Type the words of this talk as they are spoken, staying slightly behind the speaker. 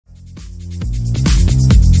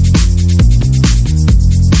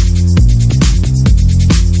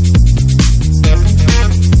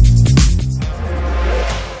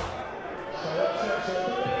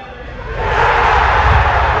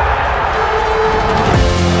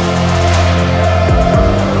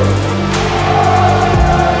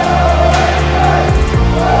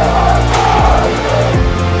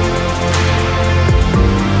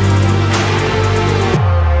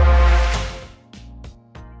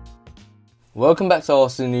Welcome back to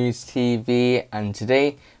Arsenal News TV, and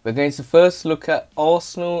today we're going to first look at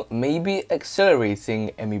Arsenal maybe accelerating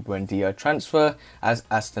Emiliano Buendia transfer as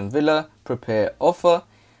Aston Villa prepare offer,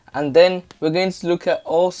 and then we're going to look at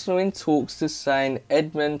Arsenal in talks to sign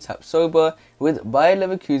Edmond Tapsoba with Bayer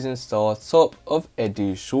Leverkusen star top of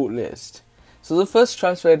Edu shortlist. So the first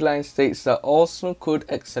transfer headline states that Arsenal could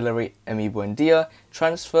accelerate Emiliano Buendia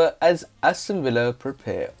transfer as Aston Villa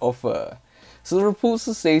prepare offer. So the reports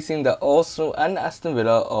are stating that Arsenal and Aston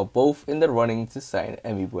Villa are both in the running to sign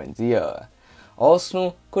Emiliano Buendia.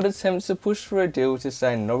 Arsenal could attempt to push for a deal to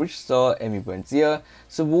sign Norwich star Emiliano Buendia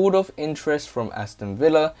to ward off interest from Aston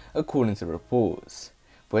Villa, according to reports.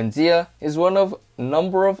 Buendia is one of a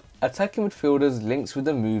number of attacking midfielders linked with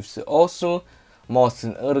the moves to Arsenal.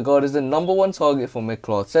 Martin Odegaard is the number one target for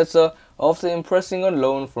Mikel Arteta after impressing on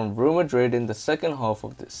loan from Real Madrid in the second half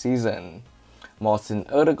of the season. Martin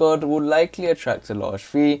Odegaard will likely attract a large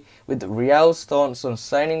fee, with Real's stance on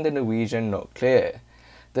signing the Norwegian not clear.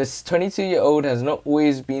 This 22-year-old has not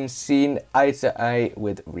always been seen eye to eye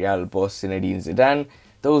with Real boss Zinedine Zidane,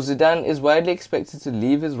 though Zidane is widely expected to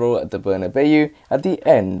leave his role at the Bernabeu at the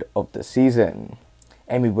end of the season.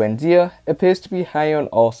 Emiliano Buendia appears to be high on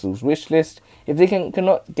Arsenal's wish list if they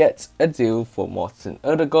cannot get a deal for Martin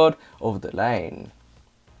Odegaard over the line.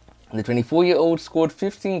 The 24-year-old scored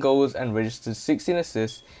 15 goals and registered 16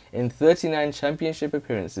 assists in 39 championship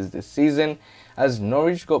appearances this season, as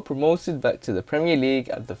Norwich got promoted back to the Premier League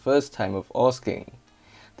at the first time of asking.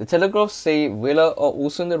 The Telegraph say Villa are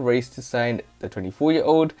also in the race to sign the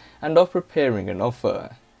 24-year-old and are preparing an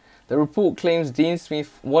offer. The report claims Dean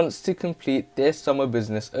Smith wants to complete their summer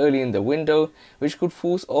business early in the window, which could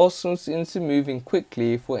force Arsenal into moving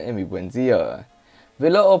quickly for Emiliano Buendia.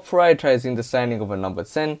 Villa are prioritising the signing of a number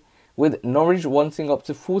 10, with Norwich wanting up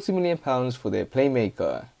to £40 million for their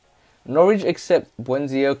playmaker. Norwich accept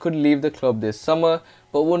Buendia could leave the club this summer,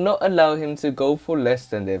 but will not allow him to go for less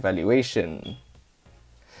than their valuation.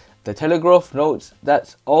 The Telegraph notes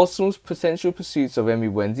that Arsenal's potential pursuits of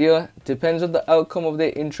Emiliano Buendia depends on the outcome of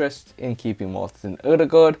their interest in keeping Martin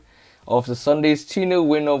Odegaard. After Sunday's 2-0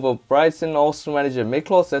 win over Brighton, Arsenal manager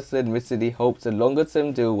Mikel Arteta admitted he hoped a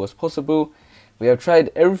longer-term deal was possible. "We have tried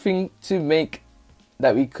everything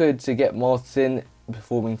that we could to get Martin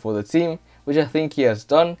performing for the team, which I think he has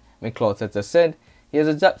done," Mikel Arteta said. "He has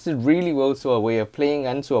adapted really well to our way of playing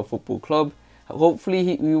and to our football club.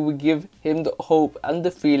 Hopefully we will give him the hope and the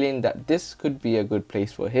feeling that this could be a good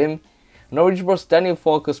place for him." Norwich boss Daniel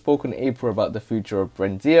Farke spoke in April about the future of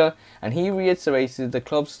Buendia, and he reiterated the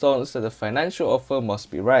club's stance that the financial offer must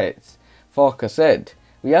be right. Farke said,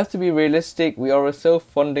 "We have to be realistic, we are a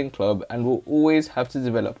self-funding club and will always have to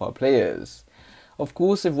develop our players. Of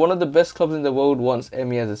course, if one of the best clubs in the world wants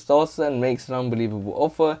Emmy as a starter and makes an unbelievable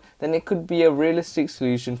offer, then it could be a realistic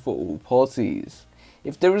solution for all parties.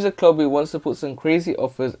 If there is a club who wants to put some crazy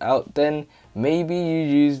offers out, then maybe you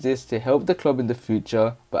use this to help the club in the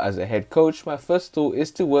future, but as a head coach, my first thought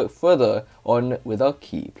is to work further on with our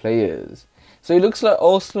key players." So it looks like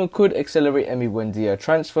Arsenal could accelerate Emiliano Buendia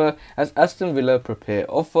transfer as Aston Villa prepare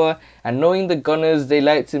offer, and knowing the Gunners, they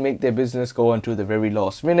like to make their business go until the very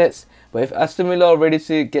last minutes, but if Aston Villa are ready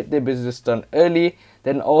to get their business done early,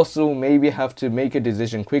 then Arsenal maybe have to make a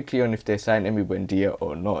decision quickly on if they sign Emiliano Buendia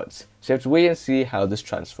or not. So you have to wait and see how this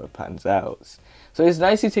transfer pans out. So this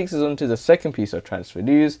nicely takes us on to the second piece of transfer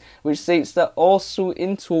news, which states that Arsenal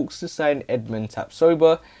in talks to sign Edmond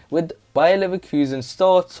Tapsoba with Bayer Leverkusen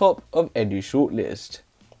star top of Edu shortlist.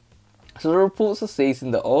 So the reports are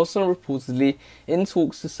stating that Arsenal reportedly in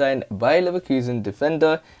talks to sign Bayer Leverkusen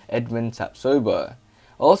defender Edmond Tapsoba.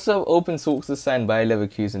 Also open talks to sign Bayer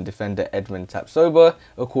Leverkusen defender Edmond Tapsoba,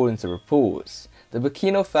 according to reports. The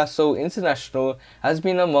Burkina Faso international has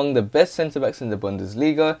been among the best centre-backs in the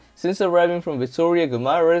Bundesliga since arriving from Vitória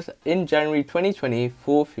Guimarães in January 2020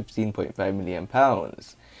 for £15.5 million.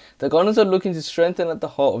 The Gunners are looking to strengthen at the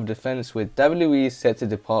heart of defence, with David Luiz set to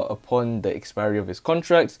depart upon the expiry of his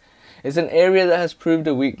contract. It's an area that has proved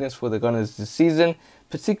a weakness for the Gunners this season,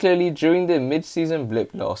 particularly during their mid-season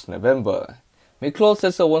blip last November. Mikel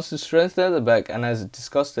Arteta wants to strengthen at the back and has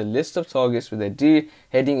discussed a list of targets with Edu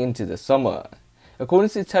heading into the summer. According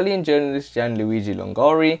to Italian journalist Gianluigi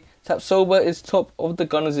Longari, Tapsoba is top of the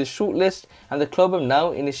Gunners' shortlist, and the club have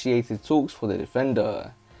now initiated talks for the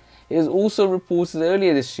defender. It was also reported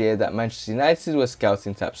earlier this year that Manchester United were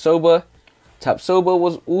scouting Tapsoba. Tapsoba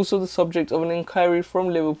was also the subject of an inquiry from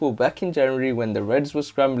Liverpool back in January when the Reds were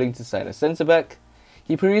scrambling to sign a centre-back.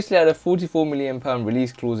 He previously had a £44 million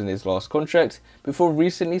release clause in his last contract, before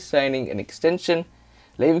recently signing an extension.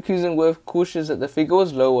 Leverkusen were cautious that the figure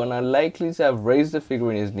was low and are likely to have raised the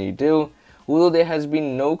figure in his new deal. although there has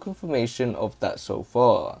been no confirmation of that so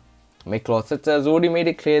far. Mikel Arteta has already made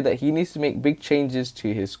it clear that he needs to make big changes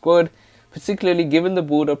to his squad, particularly given the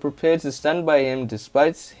board are prepared to stand by him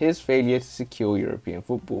despite his failure to secure European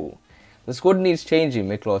football. The squad needs changing,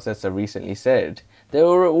 Mikel Arteta recently said. There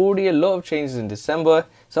were already a lot of changes in December,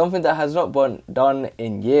 something that has not been done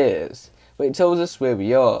in years. But it tells us where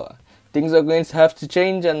we are. Things are going to have to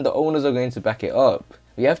change and the owners are going to back it up.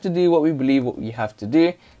 We have to do what we believe what we have to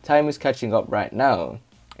do. Time is catching up right now.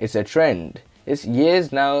 It's a trend. It's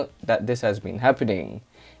years now that this has been happening.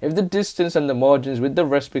 If the distance and the margins with the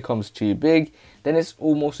rest becomes too big, then it's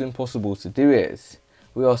almost impossible to do it.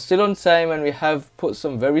 We are still on time and we have put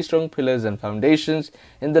some very strong pillars and foundations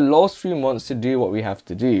in the last few months to do what we have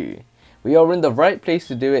to do. We are in the right place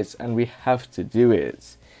to do it and we have to do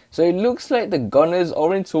it. So it looks like the Gunners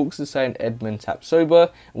are in talks to sign Edmond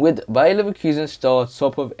Tapsoba, with Bayer Leverkusen star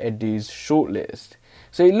top of Edu's shortlist.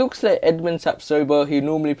 So it looks like Edmond Tapsoba, who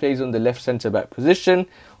normally plays on the left centre-back position,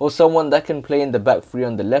 or someone that can play in the back three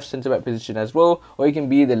on the left centre-back position as well, or he can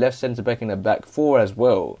be the left centre-back in the back four as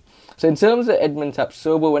well. So in terms of Edmond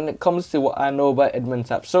Tapsoba, when it comes to what I know about Edmond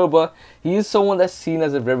Tapsoba, he is someone that's seen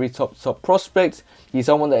as a very top prospect. He's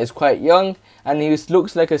someone that is quite young, and he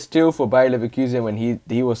looks like a steal for Bayer Leverkusen when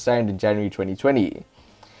he was signed in January 2020.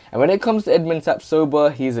 And when it comes to Edmond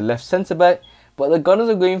Tapsoba, he's a left centre-back. But the Gunners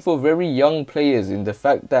are going for very young players in the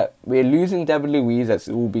fact that we're losing David Luiz, that's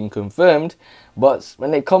all been confirmed. But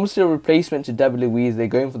when it comes to a replacement to David Luiz, they're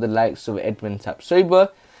going for the likes of Edmond Tapsoba.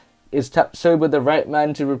 Is Tapsoba the right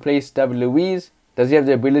man to replace David Luiz? Does he have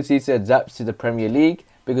the ability to adapt to the Premier League?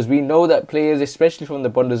 Because we know that players, especially from the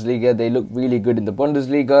Bundesliga, they look really good in the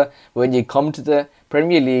Bundesliga. But when you come to the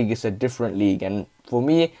Premier League, it's a different league. And for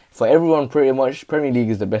me, for everyone pretty much, Premier League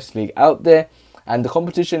is the best league out there. And the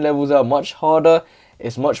competition levels are much harder.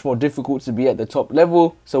 It's much more difficult to be at the top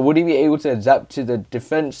level. So would he be able to adapt to the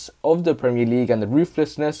defence of the Premier League and the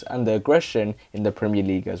ruthlessness and the aggression in the Premier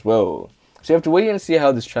League as well? So you have to wait and see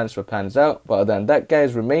how this transfer pans out. But other than that,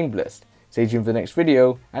 guys, remain blessed. Stay tuned for the next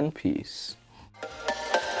video and peace.